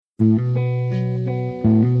What's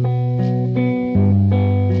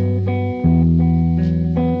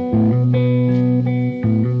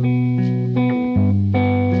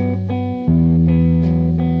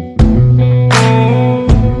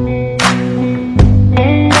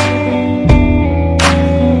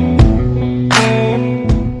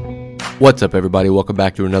up, everybody? Welcome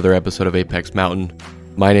back to another episode of Apex Mountain.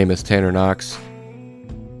 My name is Tanner Knox.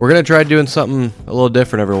 We're going to try doing something a little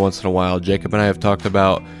different every once in a while. Jacob and I have talked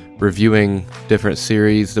about reviewing different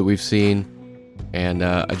series that we've seen, and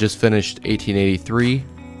I just finished 1883.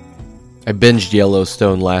 I binged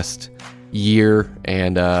Yellowstone last year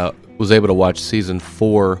and was able to watch season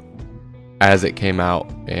 4 as it came out,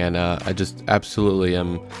 and I just absolutely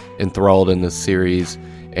am enthralled in this series.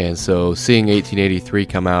 And so seeing 1883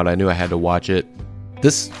 come out, I knew I had to watch it.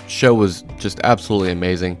 This show was just absolutely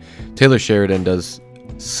amazing. Taylor Sheridan does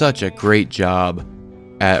such a great job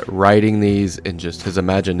at writing these, and just his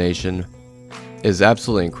imagination is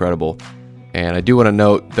absolutely incredible. And I do want to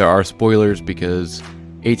note there are spoilers because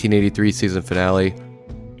 1883 season finale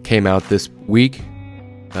came out this week,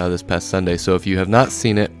 this past Sunday. So if you have not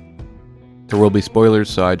seen it, there will be spoilers,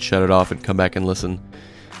 so I'd shut it off and come back and listen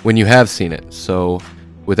when you have seen it. So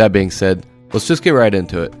with that being said, let's just get right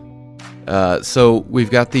into it. So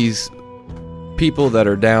we've got these people that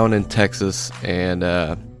are down in Texas, and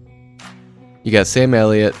you got Sam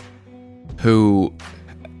Elliott, who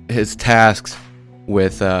is tasked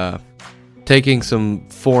with taking some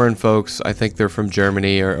foreign folks. I think they're from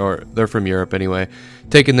Germany, or they're from Europe anyway,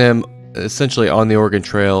 taking them essentially on the Oregon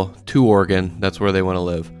Trail to Oregon. That's where they want to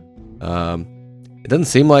live. It doesn't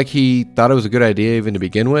seem like he thought it was a good idea even to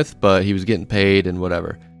begin with, but he was getting paid and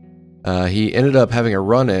whatever. He ended up having a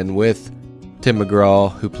run-in with Tim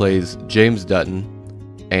McGraw, who plays James Dutton,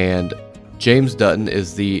 and James Dutton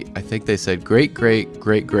is the, I think they said,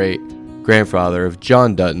 great-great-great-great-grandfather of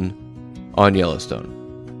John Dutton on Yellowstone.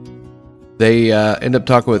 They end up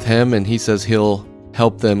talking with him, and he says he'll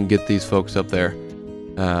help them get these folks up there.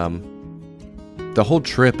 The whole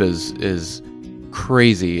trip is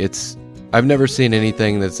crazy. I've never seen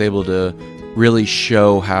anything that's able to really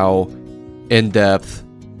show how in-depth,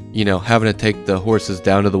 having to take the horses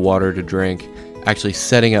down to the water to drink, actually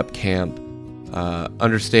setting up camp,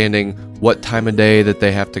 understanding what time of day that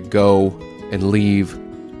they have to go and leave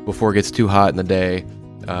before it gets too hot in the day,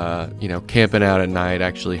 camping out at night,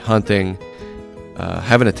 actually hunting,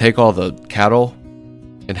 having to take all the cattle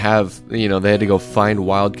and have, they had to go find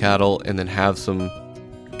wild cattle and then have some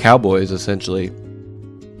cowboys essentially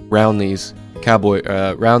round these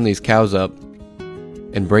cows up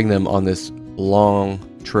and bring them on this long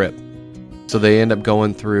trip. So they end up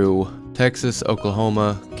going through Texas,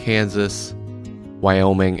 Oklahoma, Kansas,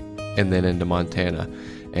 Wyoming, and then into Montana.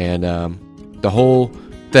 And the whole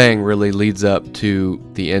thing really leads up to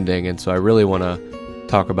the ending, and so I really want to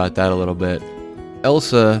talk about that a little bit.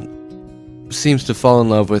 Elsa seems to fall in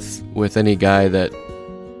love with any guy that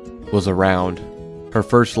was around. Her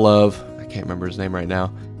first love, I can't remember his name right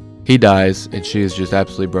now, he dies, and she is just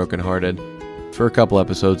absolutely brokenhearted for a couple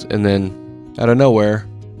episodes, and then out of nowhere,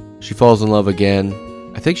 she falls in love again.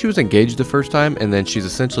 I think she was engaged the first time, and then she's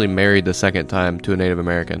essentially married the second time to a Native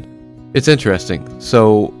American. It's interesting.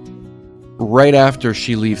 So right after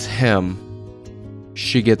she leaves him,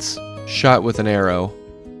 she gets shot with an arrow,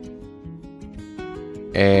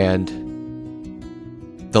 and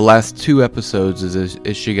the last 2 episodes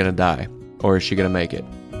is she gonna die, or is she gonna make it?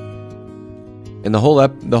 And the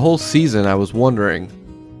whole season, I was wondering,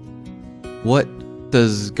 what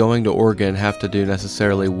does going to Oregon have to do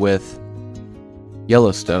necessarily with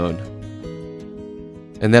Yellowstone?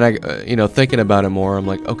 And then I, thinking about it more, I'm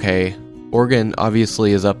like, okay, Oregon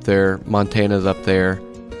obviously is up there, Montana's up there.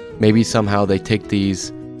 Maybe somehow they take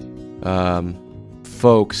these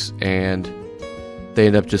folks and they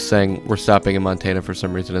end up just saying, we're stopping in Montana for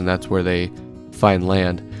some reason, and that's where they find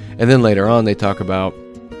land. And then later on, they talk about,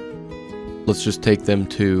 let's just take them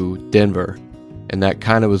to Denver. And that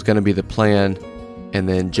kind of was going to be the plan. And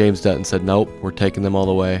then James Dutton said, nope, we're taking them all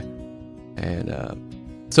the way. And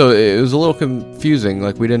so it was a little confusing.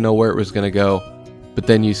 Like, we didn't know where it was going to go. But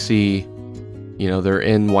then you see, they're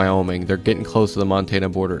in Wyoming. They're getting close to the Montana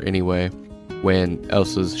border anyway when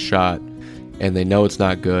Elsa's shot. And they know it's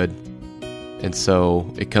not good. And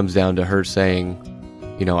so it comes down to her saying,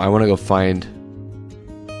 I want to go find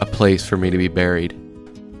a place for me to be buried.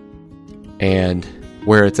 And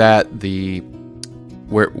where it's at,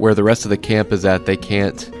 where the rest of the camp is at, they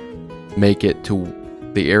can't make it to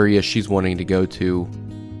the area she's wanting to go to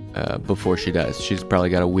before she dies. She's probably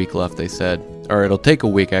got a week left, they said. Or it'll take a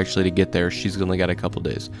week, actually, to get there. She's only got a couple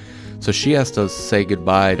days. So she has to say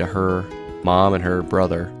goodbye to her mom and her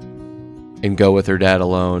brother and go with her dad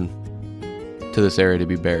alone to this area to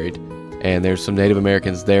be buried. And there's some Native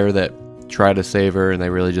Americans there that try to save her, and they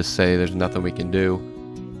really just say there's nothing we can do.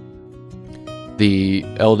 The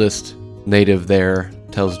eldest native there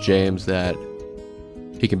tells James that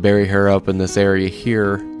he can bury her up in this area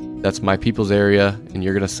here. That's my people's area, and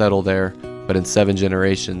you're going to settle there. But in 7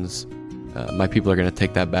 generations, my people are going to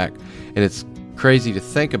take that back. And it's crazy to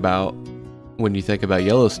think about when you think about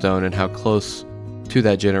Yellowstone and how close to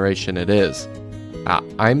that generation it is.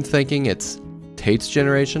 I'm thinking it's Tate's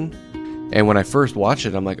generation. And when I first watched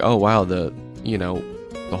it, I'm like, oh wow, the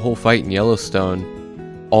whole fight in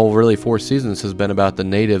Yellowstone, all really 4 seasons has been about the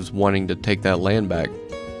natives wanting to take that land back.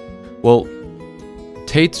 Well,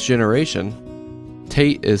 Tate's generation,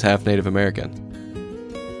 Tate is half Native American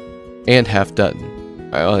and half Dutton.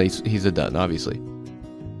 Well, he's a Dutton, obviously.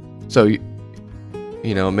 So,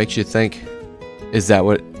 it makes you think, is that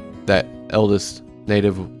what that eldest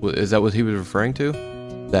native, is that what he was referring to?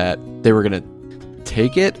 That they were going to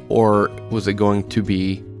take it, or was it going to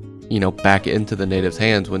be, back into the natives'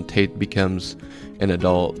 hands when Tate becomes an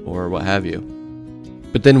adult or what have you?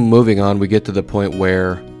 But then moving on, we get to the point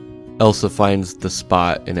where Elsa finds the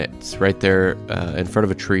spot, and it's right there in front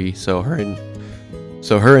of a tree. So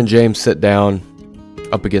her and James sit down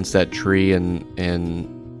up against that tree,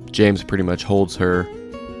 and James pretty much holds her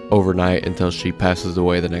overnight until she passes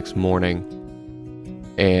away the next morning.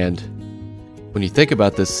 And when you think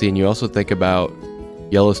about this scene, you also think about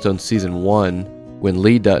Yellowstone Season 1, when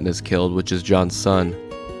Lee Dutton is killed, which is John's son,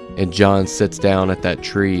 and John sits down at that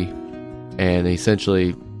tree and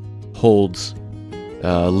essentially holds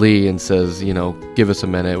Lee and says, give us a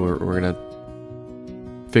minute, we're going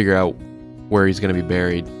to figure out where he's going to be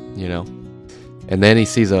buried, And then he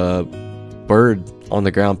sees a bird on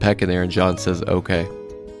the ground pecking there, and John says, okay.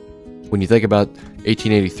 When you think about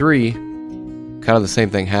 1883, kind of the same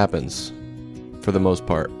thing happens for the most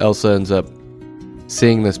part. Elsa ends up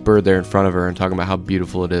seeing this bird there in front of her and talking about how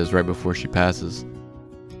beautiful it is right before she passes.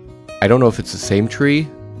 I don't know if it's the same tree,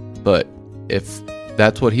 but if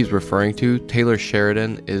that's what he's referring to, Taylor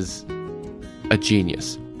Sheridan is a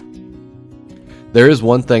genius. There is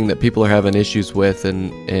one thing that people are having issues with,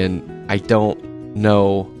 and I don't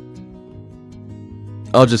know.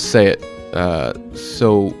 I'll just say it.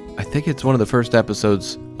 So I think it's one of the first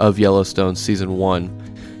episodes of Yellowstone Season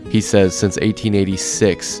 1. He says, since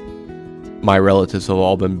 1886, my relatives have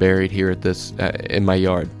all been buried here at this in my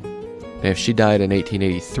yard. And if she died in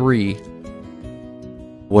 1883,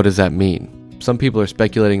 what does that mean? Some people are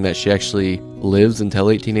speculating that she actually lives until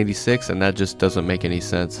 1886, and that just doesn't make any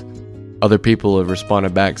sense. Other people have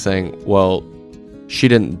responded back saying, well, she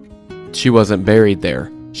wasn't buried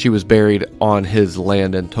there. She was buried on his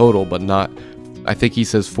land in total, but not, I think he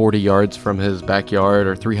says 40 yards from his backyard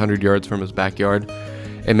or 300 yards from his backyard.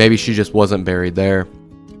 And maybe she just wasn't buried there.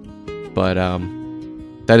 But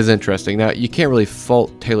that is interesting. Now, you can't really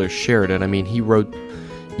fault Taylor Sheridan. I mean, he wrote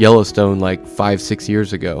Yellowstone like 5-6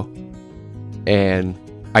 years ago. And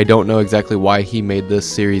I don't know exactly why he made this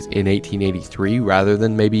series in 1883 rather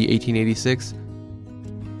than maybe 1886.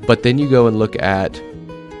 But then you go and look at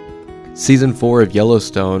Season 4 of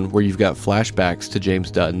Yellowstone, where you've got flashbacks to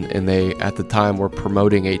James Dutton, and they, at the time, were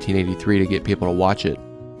promoting 1883 to get people to watch it.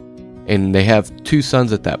 And they have 2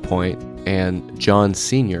 sons at that point, and John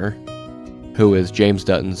Sr., who is James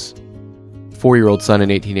Dutton's 4-year-old son in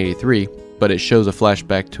 1883, but it shows a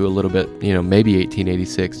flashback to a little bit, maybe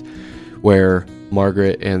 1886, where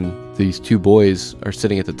Margaret and these 2 boys are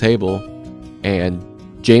sitting at the table, and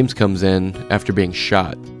James comes in after being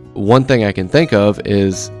shot. One thing I can think of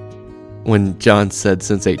is when John said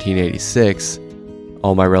since 1886,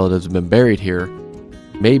 all my relatives have been buried here,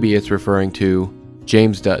 maybe it's referring to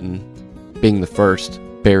James Dutton being the first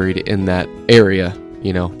buried in that area,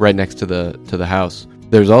 right next to the house.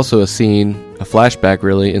 There's also a scene, a flashback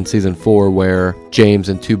really, in Season 4 where James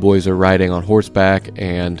and 2 boys are riding on horseback,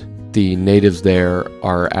 and the natives there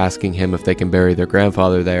are asking him if they can bury their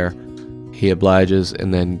grandfather there. He obliges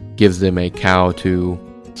and then gives them a cow to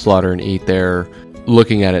slaughter and eat there.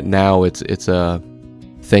 Looking at it now, it's a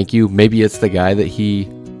thank you. Maybe it's the guy that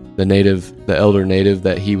the elder native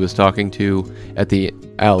that he was talking to at the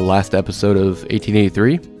last episode of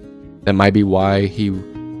 1883. That might be why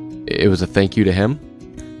it was a thank you to him,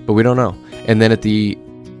 but we don't know. And then at the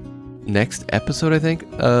next episode, I think,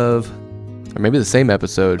 or maybe the same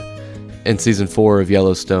episode in Season 4 of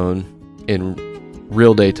Yellowstone, in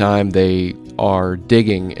real daytime, they are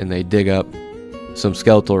digging, and they dig up some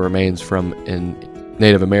skeletal remains from an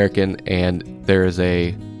Native American, and there is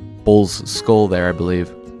a bull's skull there, I believe.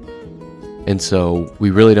 And so we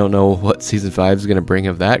really don't know what Season 5 is going to bring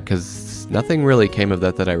of that, because nothing really came of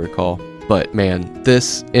that I recall. But man,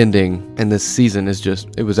 this ending and this season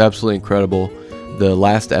it was absolutely incredible. The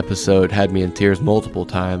last episode had me in tears multiple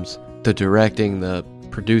times. The directing, the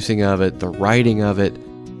producing of it, the writing of it,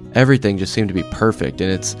 everything just seemed to be perfect.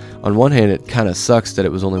 And it's, on one hand, it kind of sucks that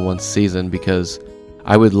it was only one season, because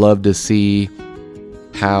I would love to see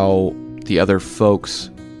how the other folks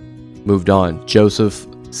moved on. Joseph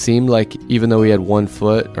seemed like, even though he had one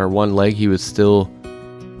foot or one leg, he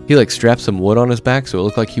strapped some wood on his back, so it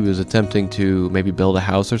looked like he was attempting to maybe build a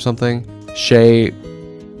house or something. Shay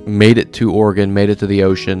made it to Oregon, made it to the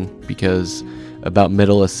ocean, because about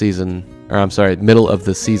middle of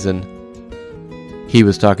the season, he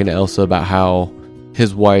was talking to Elsa about how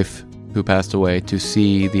his wife, who passed away, to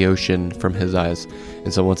see the ocean from his eyes.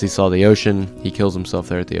 And so once he saw the ocean, he kills himself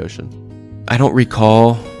there at the ocean. I don't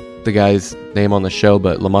recall the guy's name on the show,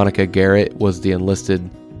 but LaMonica Garrett was the enlisted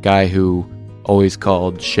guy who always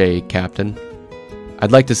called Shay Captain.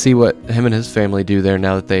 I'd like to see what him and his family do there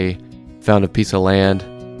now that they found a piece of land,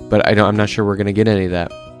 but I'm not sure we're going to get any of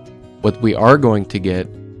that. What we are going to get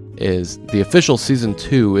is the official season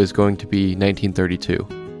 2 is going to be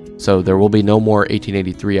 1932. So there will be no more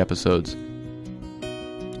 1883 episodes.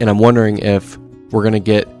 And I'm wondering if we're going to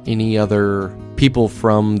get any other people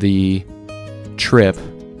from the trip,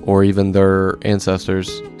 or even their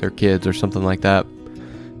ancestors, their kids, or something like that.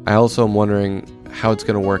 I also am wondering how it's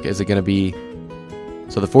going to work. Is it going to be...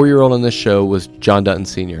 So the 4-year-old on this show was John Dutton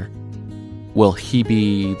Sr. Will he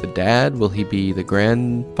be the dad? Will he be the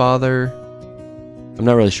grandfather? I'm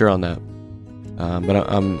not really sure on that. But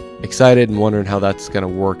I'm excited and wondering how that's going to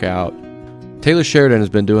work out. Taylor Sheridan has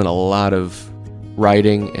been doing a lot of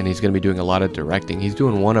writing, and he's going to be doing a lot of directing. He's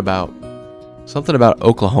doing one about something about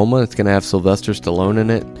Oklahoma. It's going to have Sylvester Stallone in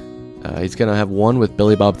it. He's going to have one with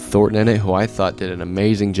Billy Bob Thornton in it, who I thought did an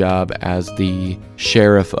amazing job as the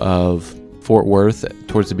sheriff of Fort Worth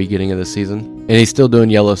towards the beginning of the season. And he's still doing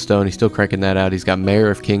Yellowstone. He's still cranking that out. He's got Mayor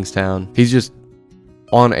of Kingstown. He's just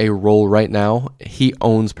on a roll right now. He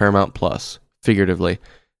owns Paramount Plus, figuratively.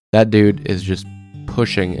 That dude is just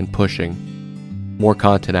pushing and pushing more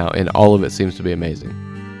content out, and all of it seems to be amazing.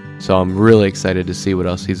 So I'm really excited to see what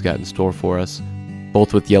else he's got in store for us,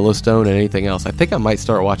 both with Yellowstone and anything else. I think I might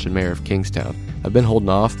start watching Mayor of Kingstown. I've been holding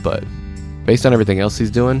off, but based on everything else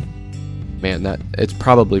he's doing, man, it's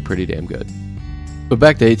probably pretty damn good. But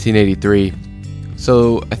back to 1883.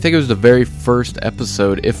 So I think it was the very first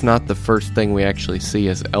episode, if not the first thing we actually see,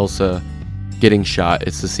 is Elsa getting shot.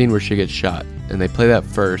 It's the scene where she gets shot, and they play that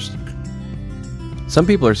first. Some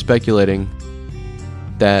people are speculating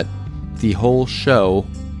that the whole show,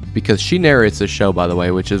 because she narrates the show, by the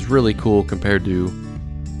way, which is really cool compared to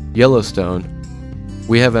Yellowstone.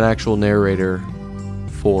 We have an actual narrator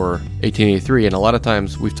for 1883, and a lot of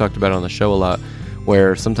times, we've talked about it on the show a lot,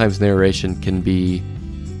 where sometimes narration can be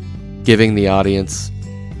giving the audience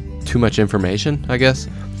too much information, I guess.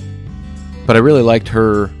 But I really liked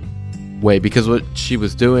her way, because what she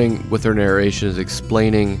was doing with her narration is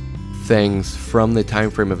explaining things from the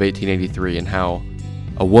time frame of 1883, and how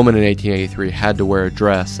a woman in 1883 had to wear a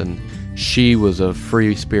dress, and she was a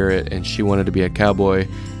free spirit, and she wanted to be a cowboy,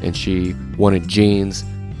 and she wanted jeans.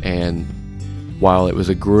 And while it was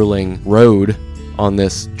a grueling road on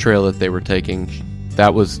this trail that they were taking,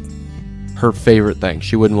 that was her favorite thing.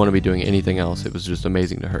 She wouldn't want to be doing anything else. It was just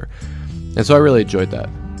amazing to her. And so I really enjoyed that.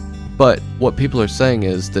 But what people are saying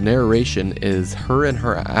is the narration is her in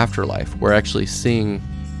her afterlife. We're actually seeing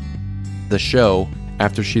the show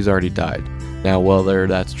after she's already died. Now, whether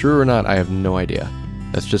that's true or not, I have no idea.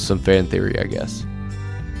 That's just some fan theory, I guess.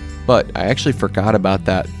 But I actually forgot about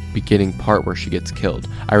that beginning part where she gets killed.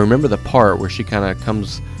 I remember the part where she kind of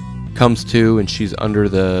comes to, and she's under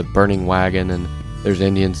the burning wagon, and there's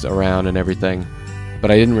Indians around and everything.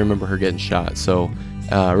 But I didn't remember her getting shot. So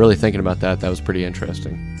really thinking about that was pretty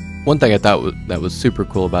interesting. One thing I thought that was super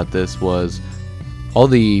cool about this was all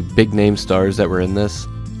the big name stars that were in this.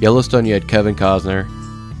 Yellowstone, you had Kevin Costner,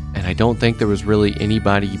 and I don't think there was really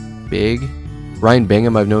anybody big. Ryan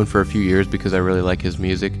Bingham I've known for a few years because I really like his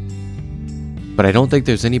music. But I don't think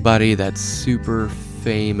there's anybody that's super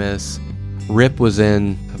famous. Rip was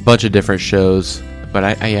in a bunch of different shows, but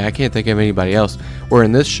I can't think of anybody else. Where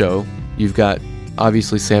in this show, you've got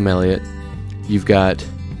obviously Sam Elliott. You've got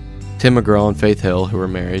Tim McGraw and Faith Hill, who were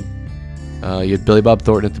married. You had Billy Bob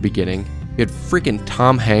Thornton at the beginning. You had freaking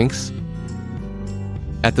Tom Hanks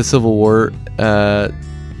at the Civil War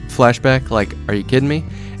flashback. Like, are you kidding me?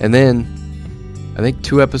 And then, I think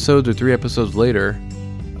 2 episodes or 3 episodes later,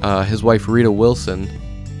 his wife Rita Wilson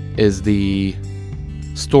is the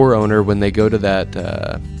store owner when they go to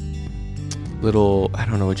that little, I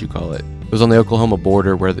don't know what you call it, It was on the Oklahoma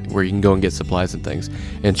border where you can go and get supplies and things.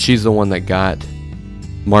 And she's the one that got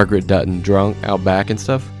Margaret Dutton drunk out back and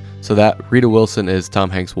stuff. So that Rita Wilson is Tom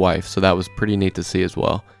Hanks' wife. So that was pretty neat to see as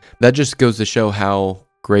well. That just goes to show how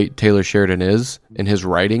great Taylor Sheridan is in his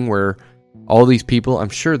writing, where all these people, I'm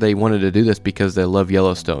sure they wanted to do this because they love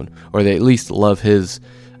Yellowstone, or they at least love his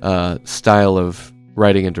style of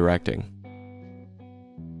writing and directing.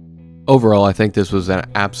 Overall, I think this was an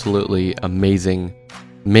absolutely amazing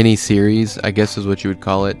mini-series, I guess is what you would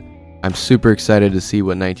call it. I'm super excited to see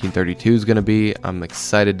what 1932 is going to be. I'm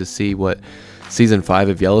excited to see what Season 5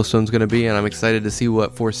 of Yellowstone is going to be, and I'm excited to see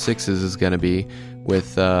what Four Sixes is going to be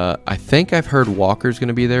with, I think I've heard Walker's going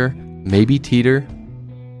to be there, maybe Teeter,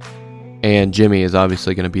 and Jimmy is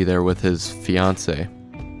obviously going to be there with his fiance.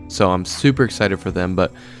 So I'm super excited for them,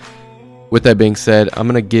 but with that being said, I'm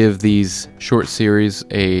going to give these short series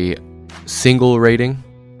a single rating,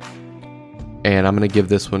 and I'm going to give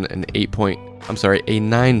this one a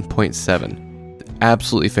 9.7.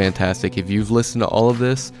 Absolutely fantastic. If you've listened to all of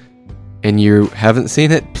this and you haven't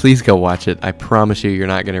seen it, please go watch it. I promise you're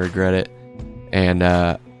not going to regret it. And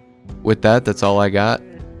with that, that's all I got.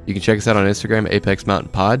 You can check us out on Instagram, Apex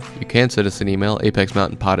Mountain Pod. You can send us an email,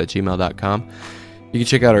 apexmountainpod@gmail.com. You can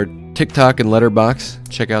check out our TikTok and Letterboxd.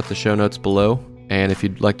 Check out the show notes below. And if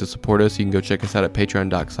you'd like to support us, you can go check us out at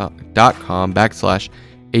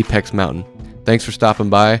patreon.com/Apex Mountain. Thanks for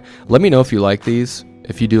stopping by. Let me know if you like these.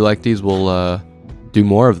 If you do like these, we'll do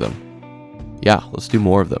more of them. Yeah, let's do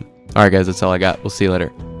more of them. All right, guys, that's all I got. We'll see you later.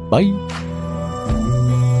 Bye.